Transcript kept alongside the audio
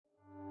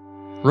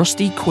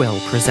Rusty Quill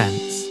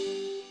presents.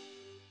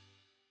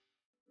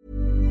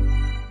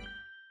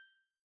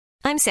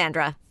 I'm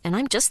Sandra, and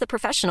I'm just the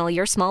professional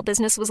your small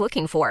business was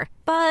looking for.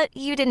 But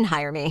you didn't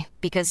hire me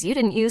because you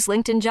didn't use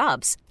LinkedIn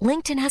Jobs.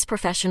 LinkedIn has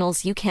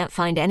professionals you can't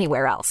find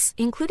anywhere else,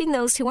 including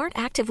those who aren't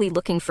actively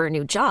looking for a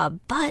new job,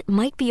 but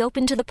might be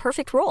open to the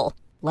perfect role,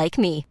 like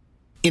me.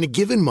 In a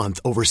given month,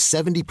 over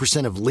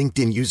 70% of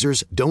LinkedIn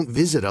users don't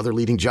visit other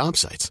leading job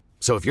sites.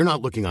 So if you're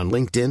not looking on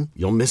LinkedIn,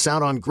 you'll miss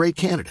out on great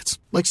candidates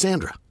like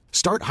Sandra.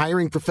 Start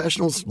hiring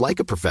professionals like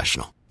a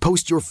professional.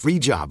 Post your free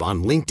job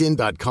on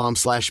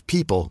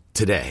linkedin.com/people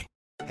today.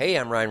 Hey,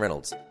 I'm Ryan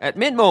Reynolds. At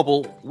Mint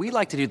Mobile, we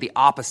like to do the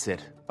opposite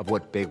of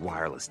what Big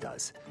Wireless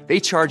does. They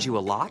charge you a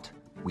lot,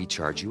 we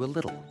charge you a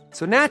little.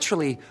 So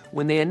naturally,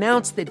 when they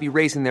announced they'd be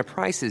raising their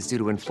prices due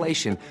to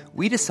inflation,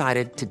 we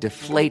decided to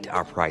deflate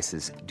our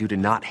prices due to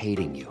not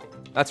hating you.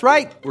 That's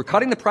right. We're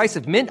cutting the price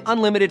of Mint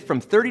Unlimited from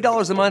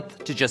 $30 a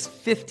month to just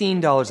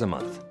 $15 a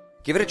month.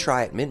 Give it a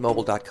try at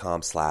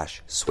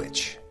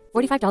mintmobile.com/switch.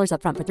 $45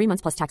 up front for 3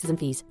 months plus taxes and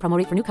fees. Promo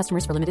rate for new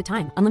customers for limited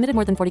time. Unlimited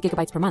more than 40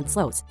 gigabytes per month.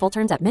 Slows full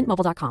terms at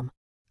mintmobile.com.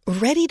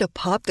 Ready to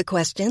pop the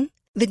question?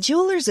 The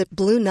jewelers at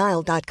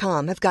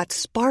BlueNile.com have got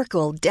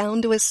sparkle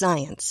down to a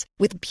science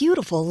with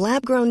beautiful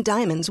lab-grown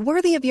diamonds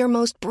worthy of your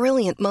most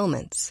brilliant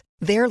moments.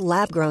 Their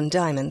lab-grown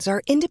diamonds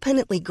are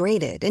independently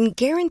graded and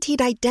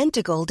guaranteed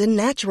identical to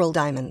natural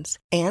diamonds,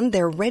 and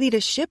they're ready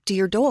to ship to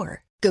your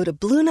door. Go to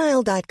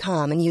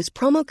BlueNile.com and use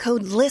promo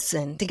code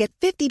LISTEN to get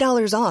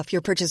 $50 off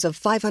your purchase of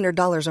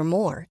 $500 or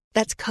more.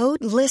 That's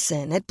code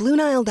LISTEN at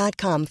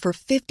BlueNile.com for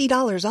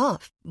 $50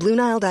 off.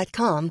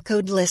 BlueNile.com,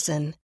 code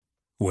LISTEN.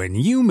 When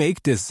you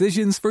make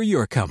decisions for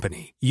your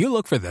company, you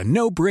look for the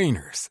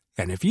no-brainers.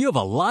 And if you have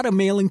a lot of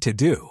mailing to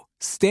do,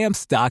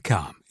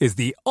 Stamps.com is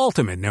the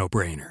ultimate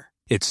no-brainer.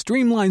 It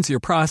streamlines your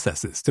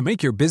processes to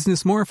make your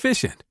business more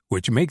efficient,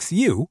 which makes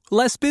you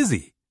less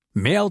busy.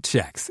 Mail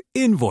checks,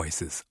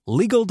 invoices,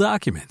 legal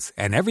documents,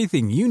 and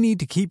everything you need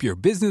to keep your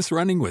business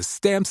running with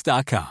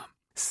Stamps.com.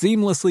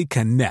 Seamlessly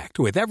connect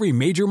with every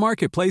major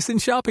marketplace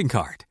and shopping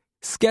cart.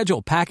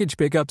 Schedule package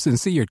pickups and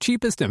see your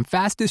cheapest and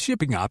fastest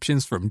shipping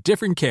options from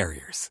different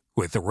carriers,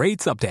 with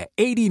rates up to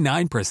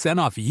 89%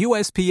 off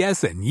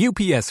USPS and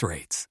UPS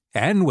rates.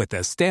 And with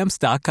the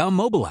Stamps.com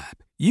mobile app,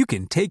 you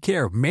can take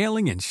care of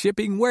mailing and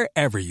shipping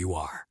wherever you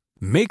are.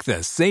 Make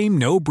the same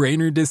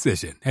no-brainer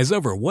decision as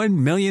over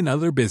 1 million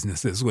other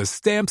businesses with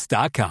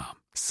Stamps.com.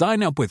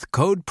 Sign up with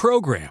code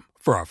PROGRAM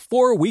for a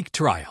 4-week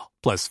trial,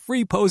 plus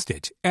free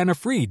postage and a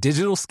free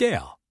digital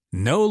scale.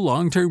 No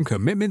long-term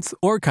commitments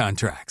or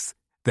contracts.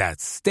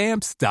 That's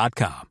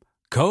Stamps.com.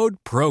 Code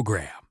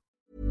PROGRAM.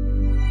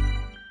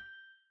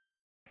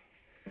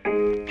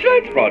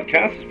 Tonight's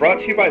broadcast is brought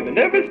to you by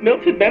Minerva's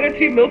Melted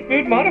Manatee Milk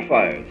Mood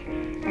Modifiers.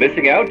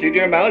 Missing out due to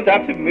your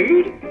maladaptive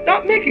mood?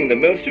 Not making the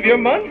most of your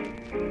month?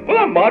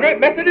 Well, a moderate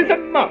method is a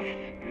must.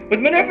 With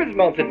Minerva's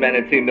Malted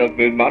Manatee Milk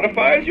Mood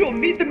Modifiers, you'll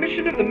meet the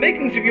mission of the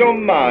makings of your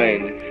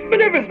mind.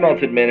 Minerva's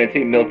Malted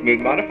Manatee Milk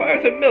Mood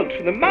Modifiers are milked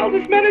from the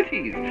mildest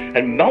manatees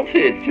and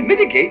malted to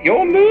mitigate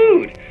your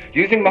mood.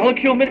 Using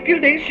molecule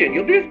manipulation,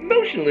 you'll be as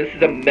motionless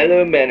as a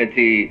mellow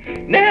manatee,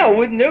 now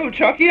with no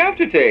chalky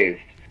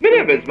aftertaste.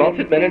 Minerva's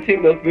Malted Manatee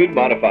Milk Mood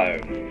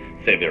Modifiers.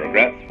 Save your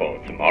regrets for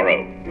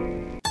tomorrow.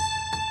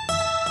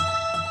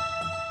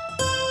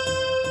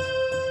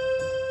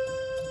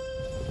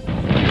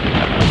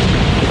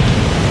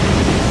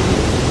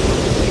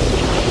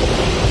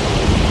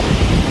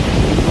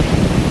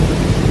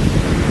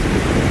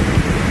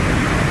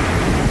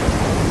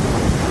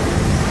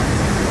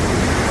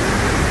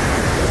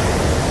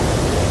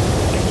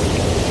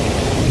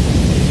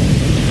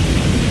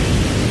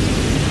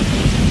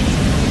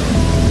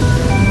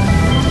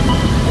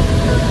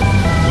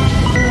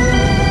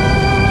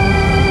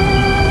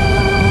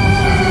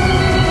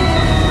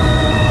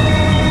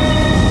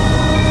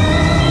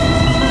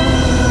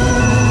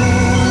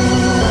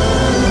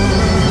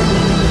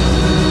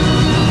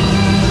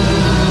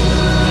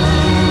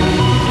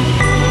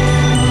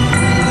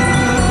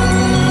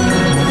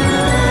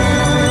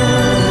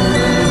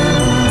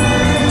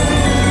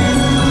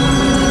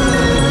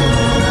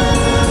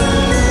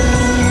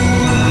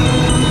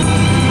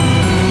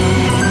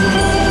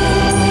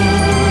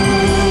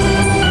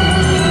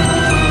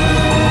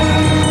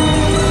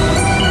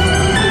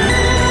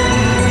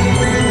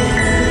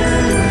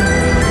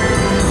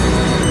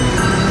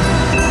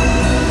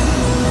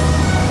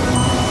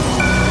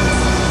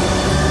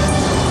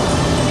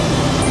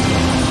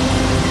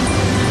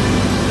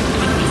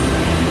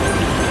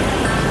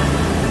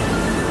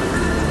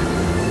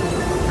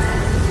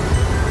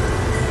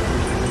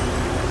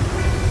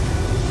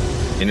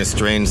 In a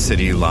strange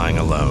city lying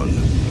alone.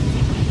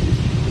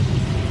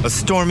 A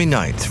stormy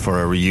night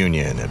for a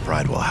reunion at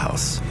Bridewell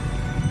House.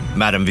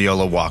 Madame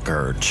Viola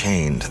Walker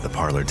chained to the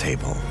parlor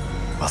table,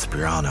 while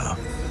Spirana,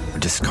 her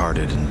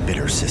discarded and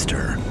bitter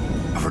sister,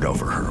 hovered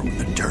over her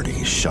with a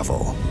dirty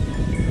shovel.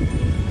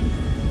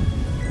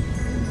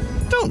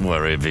 Don't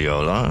worry,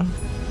 Viola.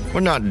 We're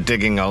not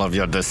digging all of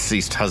your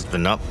deceased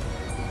husband up.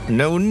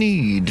 No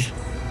need.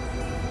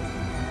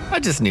 I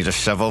just need a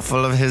shovel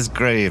full of his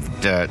grave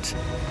dirt.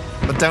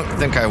 But don't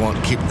think I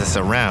won't keep this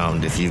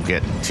around if you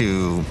get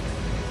too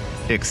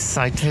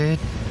excited.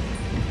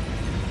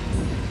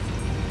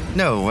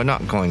 No, we're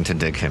not going to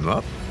dig him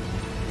up.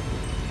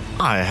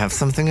 I have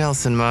something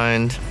else in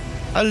mind.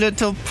 A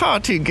little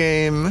party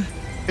game.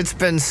 It's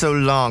been so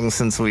long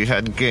since we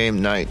had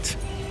game night.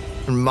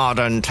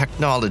 Modern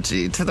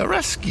technology to the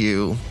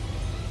rescue.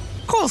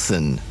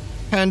 Coulson,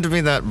 hand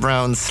me that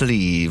brown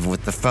sleeve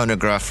with the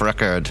phonograph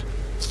record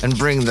and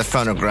bring the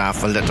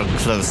phonograph a little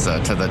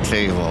closer to the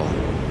table.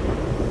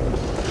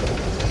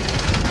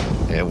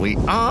 Here we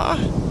are.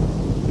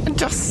 And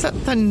just set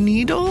the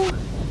needle,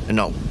 and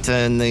I'll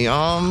turn the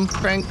arm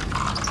crank.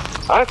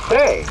 I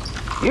say,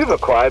 you've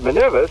acquired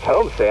Minerva's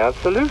Home Seance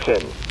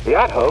Solution, the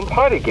at-home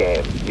party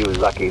game, you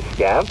lucky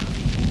scamp.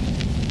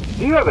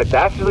 Do you have a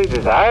dastardly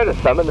desire to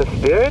summon the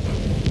spirits?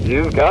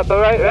 You've got the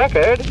right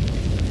record.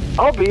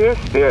 I'll be your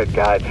spirit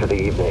guide for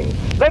the evening.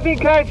 Let me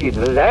guide you to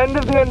the land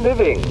of the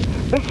unliving.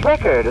 This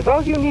record is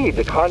all you need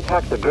to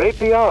contact the great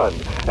beyond,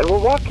 and will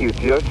walk you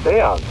through your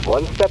seance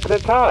one step at a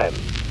time.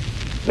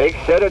 Make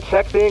sure to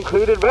check the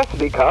included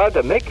recipe card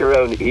to make your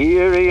own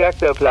eerie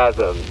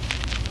ectoplasm.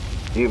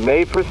 You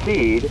may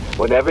proceed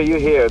whenever you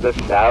hear the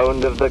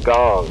sound of the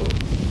gong.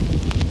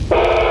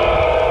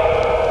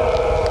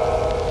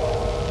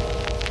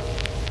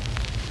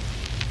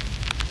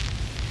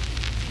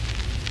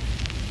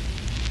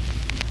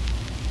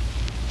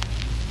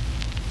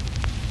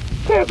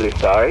 Terribly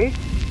sorry,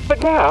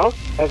 but now,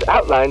 as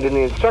outlined in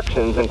the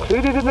instructions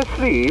included in the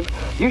sleeve,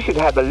 you should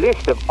have a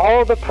list of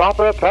all the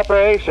proper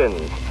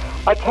preparations.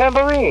 A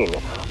tambourine,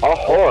 a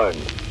horn,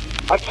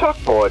 a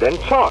chalkboard and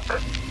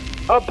chalk,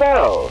 a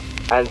bell,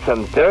 and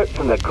some dirt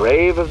from the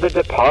grave of the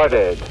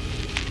departed.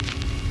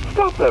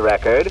 Stop the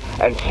record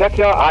and check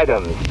your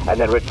items, and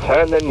then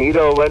return the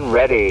needle when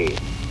ready.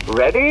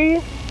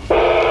 Ready?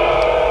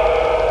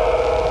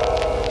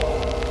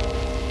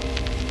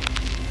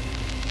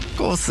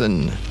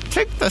 Coulson,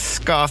 take the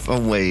scarf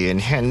away and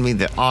hand me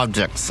the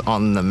objects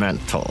on the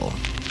mantel.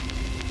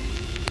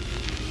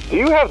 Do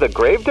you have the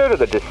grave dirt of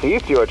the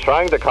deceased you are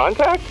trying to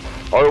contact?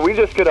 Or are we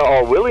just gonna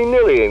all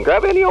willy-nilly and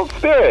grab any old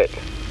spirit?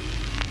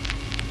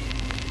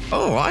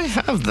 Oh, I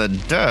have the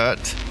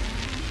dirt.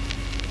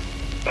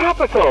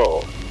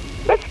 Capital!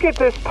 Let's get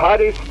this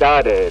party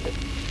started.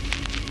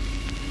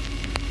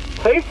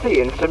 Place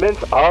the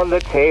instruments on the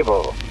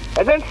table,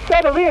 and then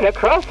settle in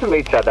across from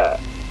each other.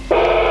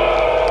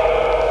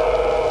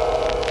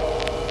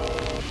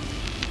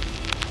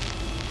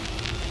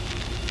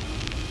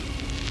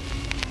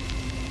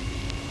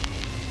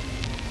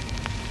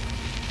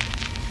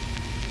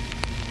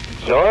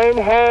 Join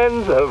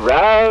hands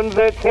around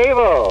the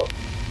table.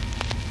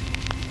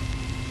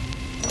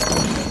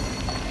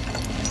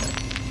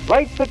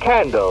 Light the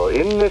candle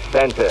in the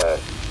center.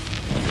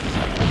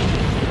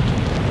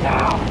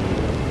 Now,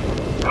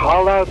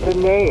 call out the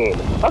name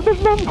of the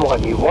loved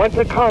one you want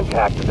to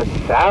contact at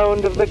the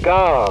sound of the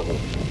gong.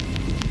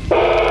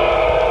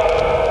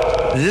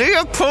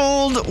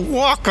 Leopold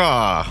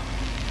Walker!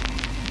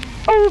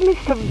 Oh,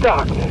 mist of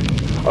darkness,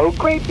 oh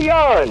great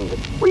beyond,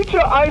 reach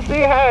your icy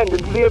hand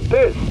into the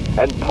abyss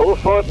and pull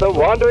forth the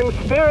wandering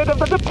spirit of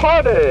the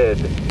departed.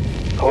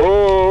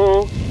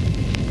 Pull.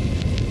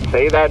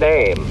 Say their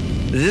name.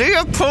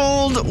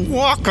 Leopold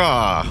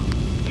Walker!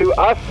 To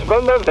us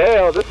from the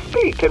veil to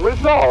speak and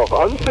resolve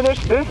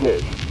unfinished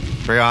business.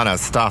 Brianna,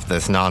 stop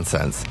this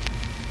nonsense.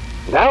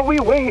 Now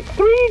we wait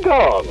 3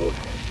 gongs.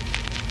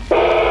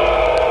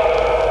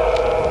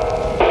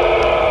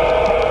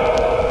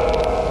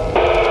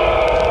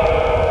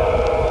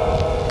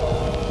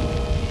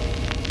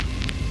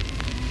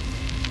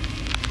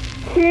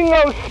 Sing,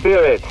 O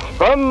spirits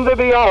from the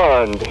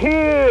beyond,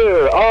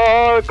 hear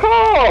our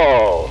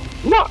call.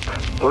 Knock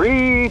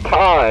 3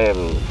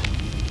 times.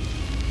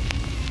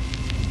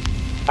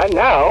 And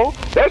now,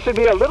 there should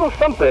be a little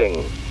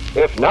something.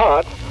 If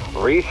not,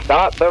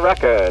 restart the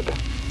record.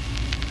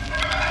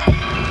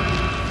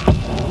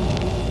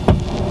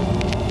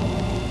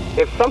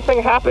 If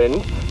something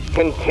happened,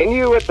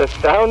 continue at the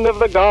sound of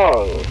the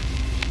gong.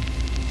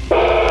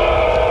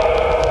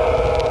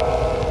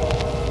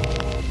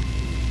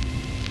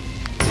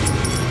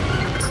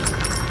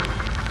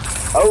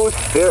 Oh,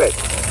 Spirit,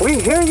 we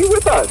hear you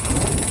with us.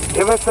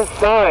 Give us a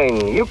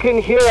sign you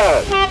can hear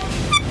us.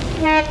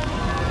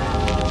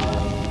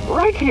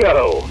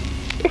 Rightio.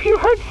 If you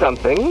heard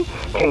something,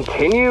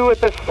 continue at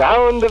the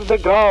sound of the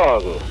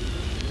gong.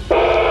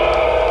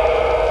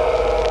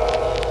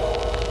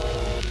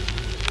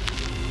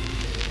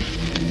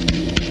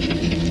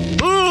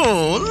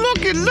 Ooh,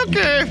 looky!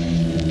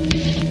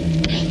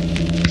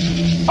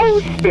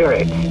 Oh,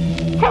 Spirit,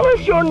 tell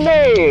us your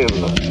name.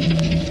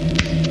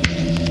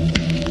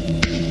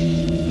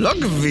 Look,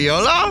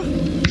 Viola!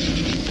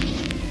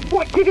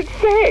 What did it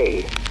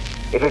say?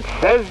 If it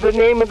says the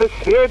name of the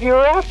spirit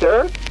you're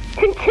after,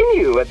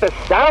 continue at the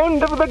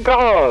sound of the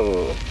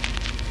gong.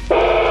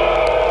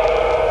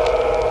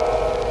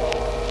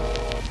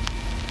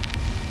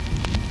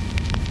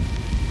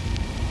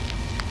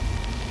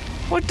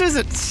 What does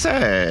it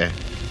say?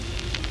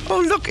 Oh,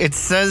 look, it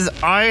says,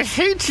 I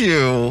hate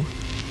you.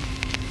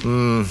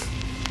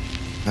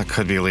 That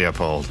could be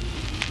Leopold.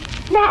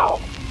 Now,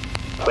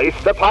 place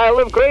the pile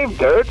of grave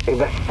dirt in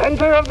the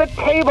center of the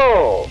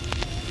table.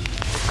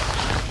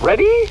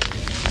 Ready?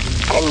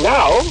 And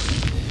now,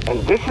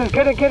 and this is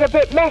gonna get a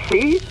bit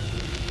messy,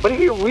 but if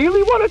you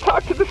really want to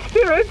talk to the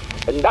spirits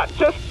and not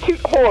just toot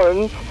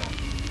horns,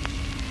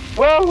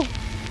 well,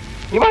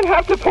 you might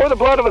have to pour the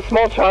blood of a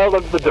small child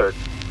onto the dirt.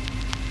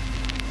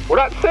 We're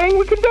not saying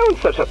we condone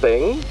such a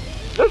thing.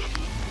 Just,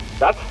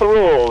 that's the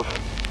rules.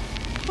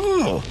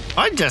 Oh,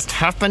 I just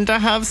happen to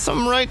have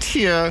some right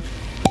here.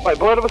 By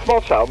blood of a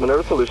small child,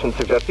 Minerva Solutions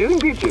suggests using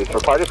beet juice for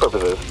party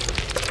purposes.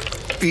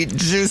 Beet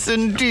juice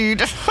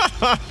indeed.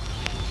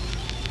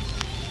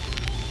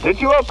 Did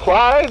you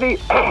apply the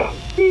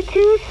beet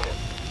juice?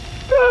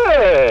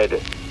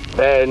 Good.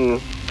 Then,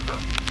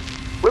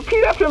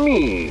 repeat after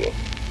me.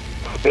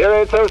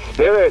 Spirits, oh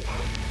spirits,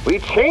 we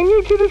chain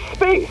you to this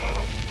space.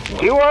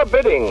 Do our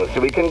bidding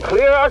so we can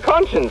clear our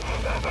conscience,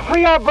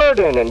 free our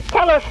burden, and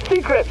tell us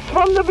secrets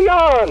from the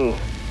beyond.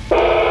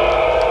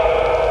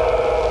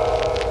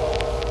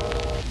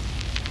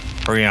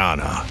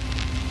 Brianna,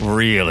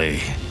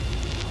 really?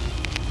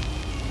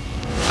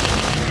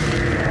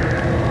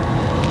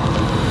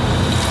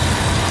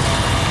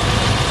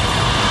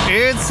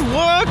 It's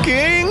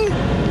working!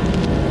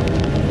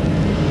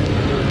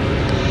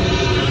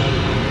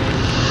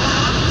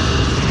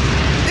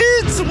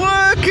 It's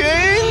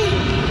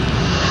working!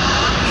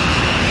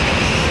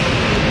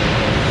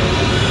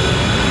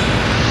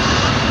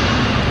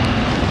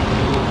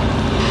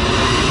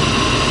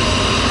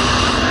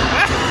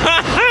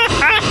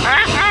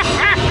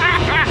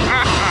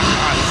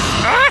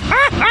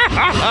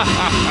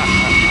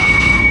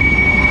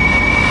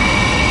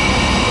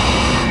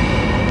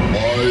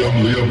 I am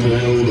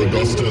Leopold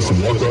Augustus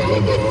Walker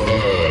III,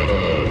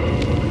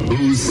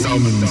 who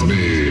summons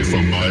me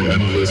from my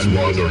endless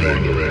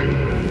wandering.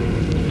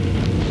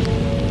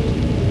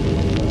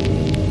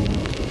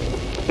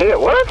 Did it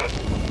work?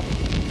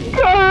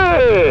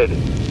 Good!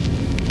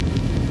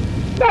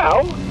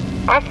 Now,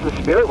 ask the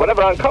spirit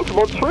whatever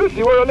uncomfortable truth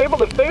you were unable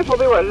to face while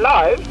they were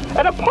alive,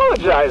 and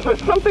apologize for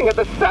something at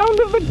the sound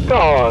of the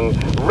gong.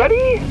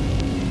 Ready?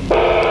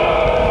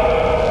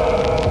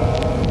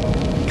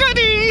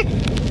 Goody!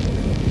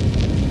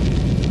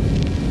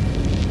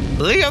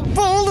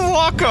 Leopold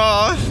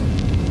Walker!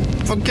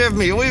 Forgive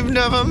me, we've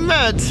never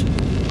met.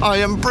 I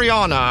am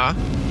Brianna,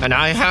 and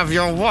I have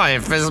your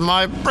wife as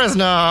my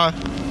prisoner.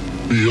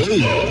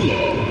 Viola?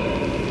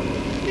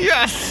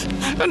 Yes,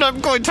 and I'm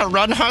going to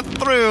run her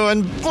through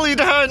and bleed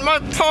her in my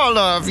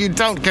parlor if you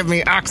don't give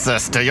me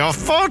access to your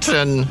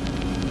fortune.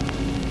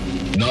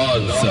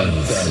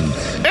 Nonsense.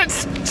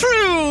 It's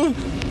true!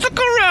 Look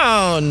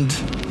around!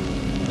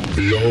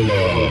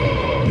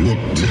 Viola, you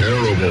look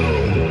terrible.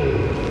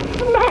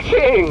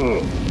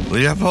 Smashing!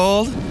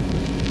 Leopold?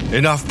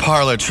 Enough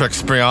parlor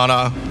tricks,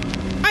 Brianna.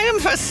 I am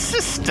her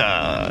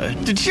sister.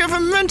 Did she ever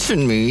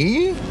mention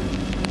me?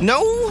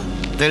 No?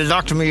 They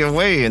locked me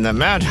away in the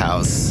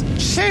madhouse.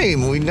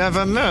 Shame we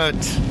never met.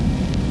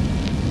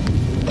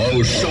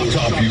 Oh, shut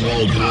up, you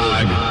old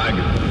hag.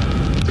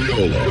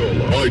 Viola,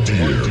 my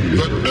dear, is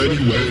that any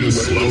way to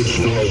slouch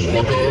for a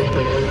walker?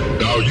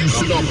 Now you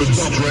sit up and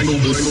strangle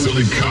this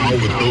silly cow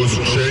with those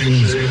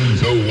chains.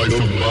 No life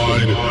of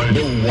mine,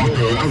 no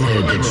walker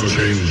ever gets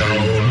chained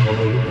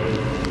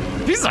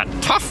down. He's a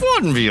tough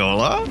one,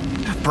 Viola.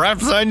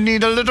 Perhaps I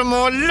need a little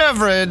more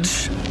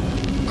leverage.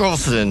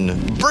 Golson,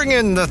 bring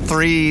in the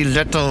 3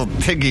 little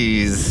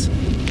piggies.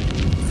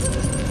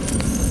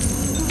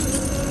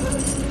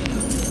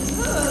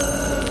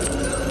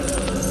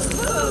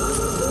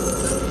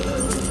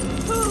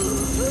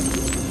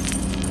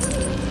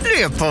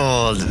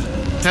 Leopold,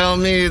 tell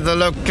me the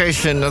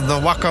location of the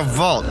Walker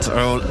Vault, or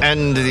I'll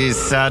end these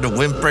sad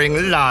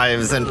whimpering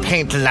lives and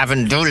paint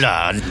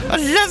Lavandula a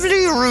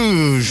lovely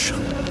rouge.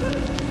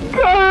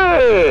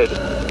 Good!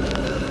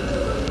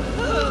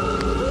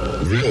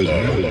 Viola,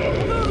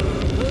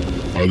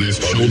 are these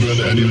children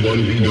anyone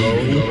we know?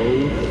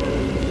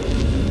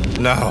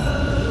 No.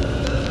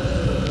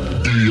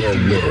 Do your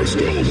worst,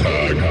 old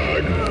hag.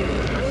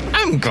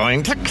 I'm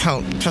going to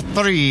count to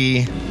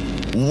 3.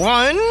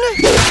 1.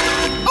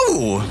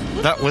 Oh,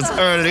 that was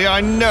early, I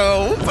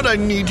know, but I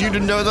need you to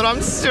know that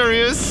I'm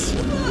serious.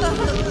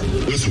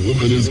 This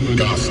woman is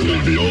ghastly,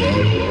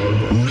 Viola.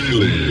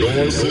 Really,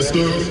 your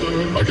sister?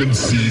 I can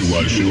see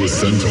why she was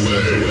sent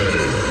away.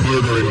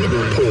 Murdering the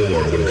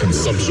poor when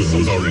consumption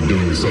was already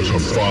doing such a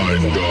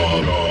fine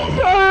job.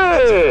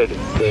 Good!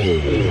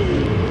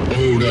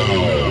 Oh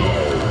now.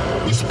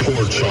 This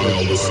poor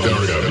child is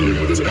staring at me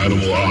with his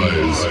animal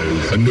eyes,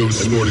 and no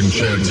sporting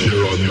chance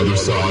here on the other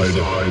side.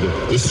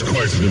 This is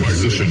quite an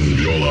imposition,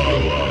 Viola.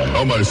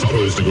 How am I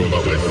supposed to go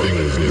about my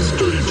things with this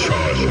dirty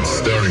child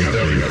staring at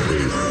me?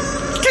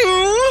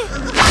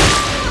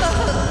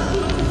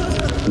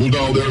 Well,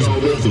 now there's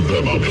both of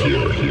them up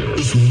here,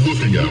 just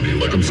looking at me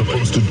like I'm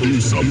supposed to do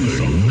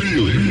something,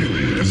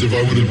 really, as if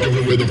I would have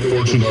given away the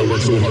fortune I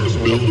worked so hard to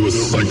build to a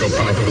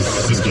psychopath of a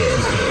sister.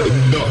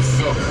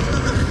 Enough!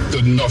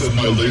 enough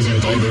my lazy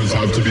daughters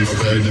have to be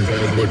fed,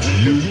 but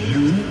you,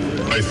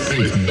 I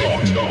think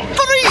not.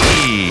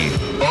 3!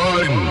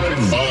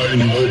 Fine,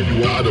 you old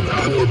bat of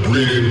poor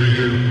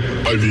breeding.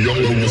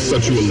 Viola will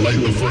set you alight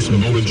the first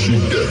moment she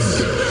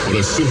gets, but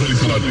I simply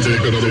cannot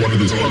take another one of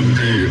these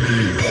hungry,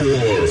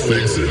 poor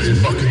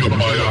faces mucking up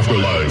my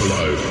afterlife.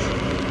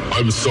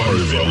 I'm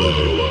sorry,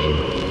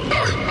 Viola.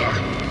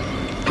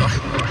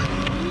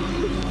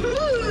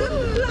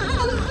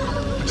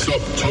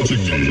 Stop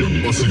touching me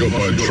and mussing up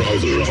my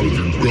trousers with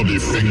your grubby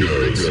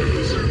fingers.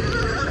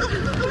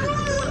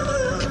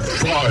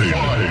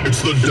 Fine,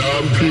 it's the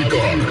damn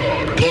peacock.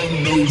 Plum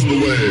knows the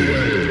way.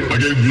 I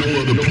gave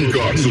Viola the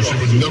peacock so she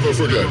would never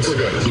forget.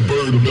 The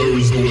bird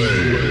knows the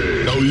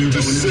way. Now will you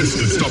desist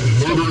and stop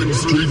murdering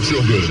street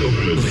children?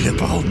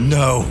 Leopold,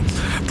 no.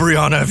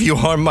 Brianna, if you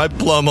harm my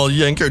Plum, I'll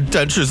yank your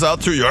dentures out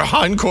through your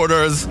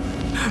hindquarters.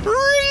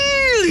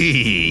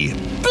 Really?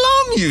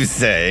 Plum, you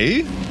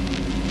say?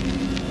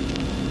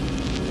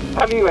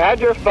 Have you had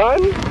your fun?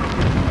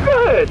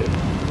 Good!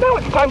 Now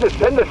it's time to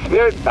send the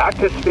spirit back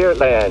to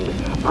Spiritland.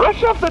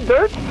 Brush off the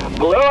dirt,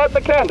 blow out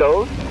the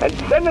candles, and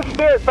send the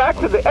spirit back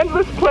to the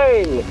endless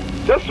plain.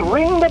 Just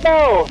ring the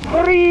bell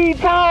 3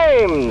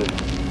 times!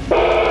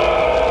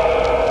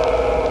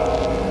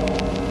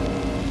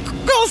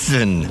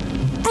 Coulson,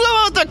 blow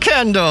out the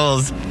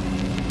candles!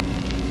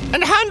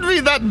 And hand me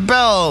that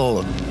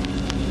bell!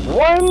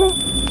 1,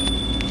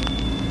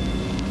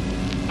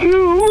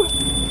 2,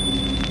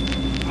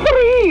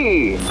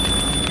 3!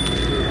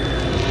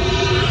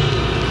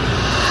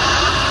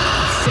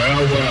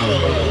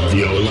 Farewell,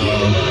 Viola.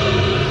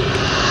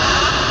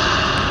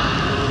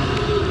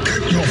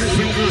 Get your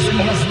fingers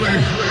off me!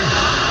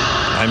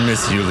 I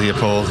miss you,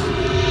 Leopold.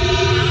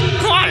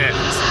 Quiet!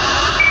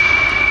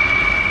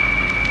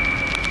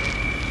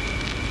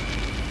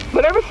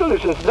 Minerva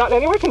Solutions does not in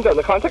any way condone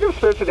the contact of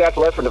spirits of the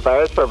afterlife for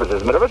nefarious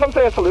purposes. Minerva's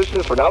unsafe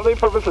solutions for novelty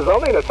purposes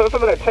only and a source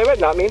of entertainment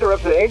not mean to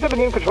represent any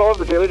dominion control of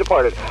the dearly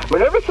departed.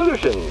 Minerva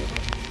Solutions.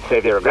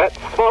 Save your regrets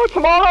for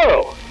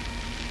tomorrow!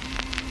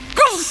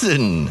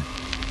 Coulson!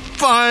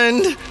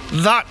 Find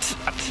that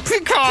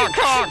peacock!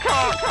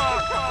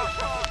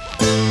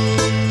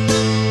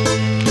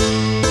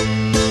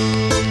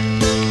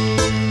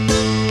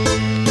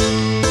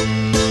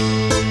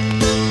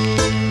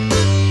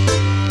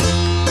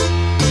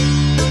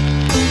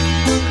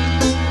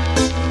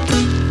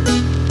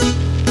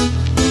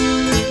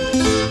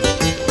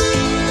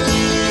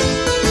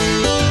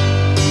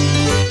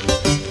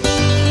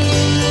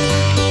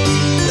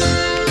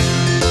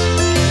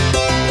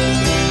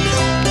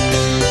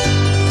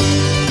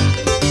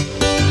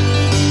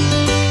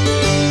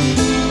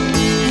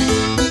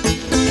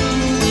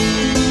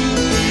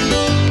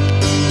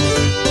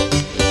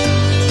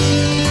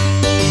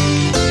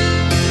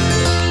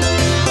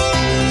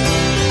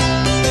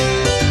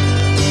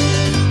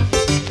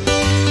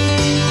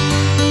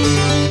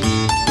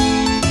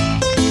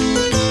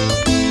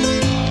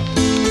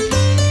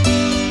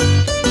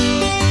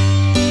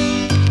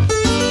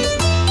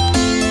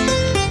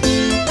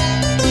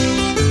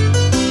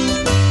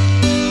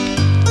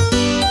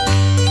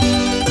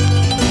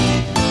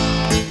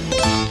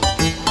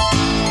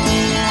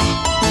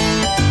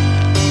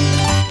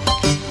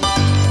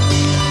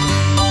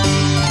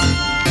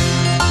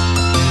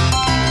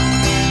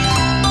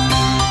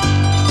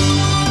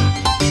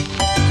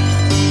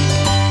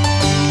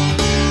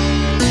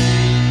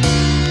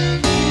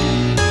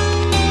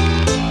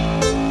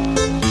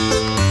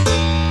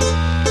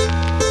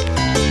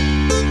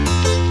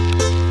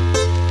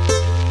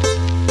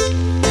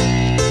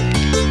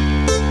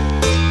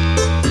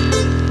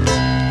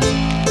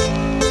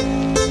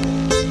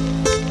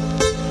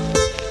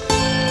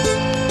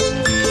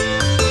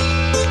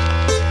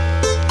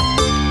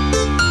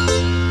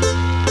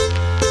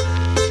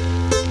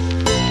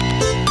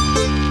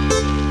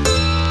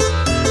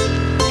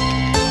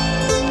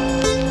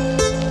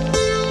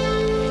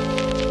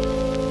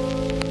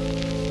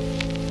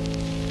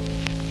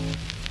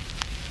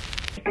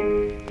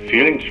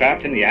 Feeling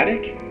trapped in the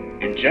attic?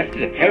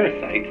 Ingested a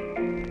parasite?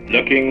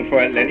 Looking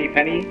for a Lenny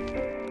Penny?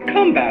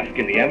 Come bask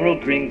in the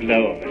emerald green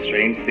glow of a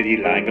strange city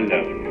lying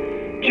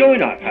alone.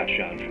 Join our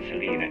Patreon for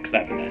Celine and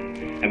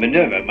Cleveland, and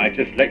Minerva might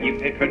just let you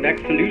pick her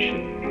next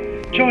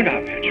solution. Join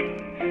our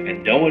Patreon,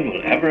 and no one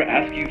will ever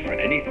ask you for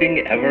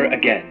anything ever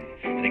again.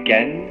 And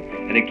again,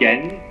 and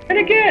again, and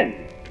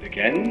again, and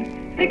again,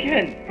 and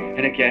again,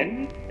 and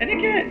again, and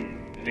again,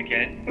 and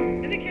again,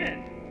 and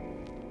again.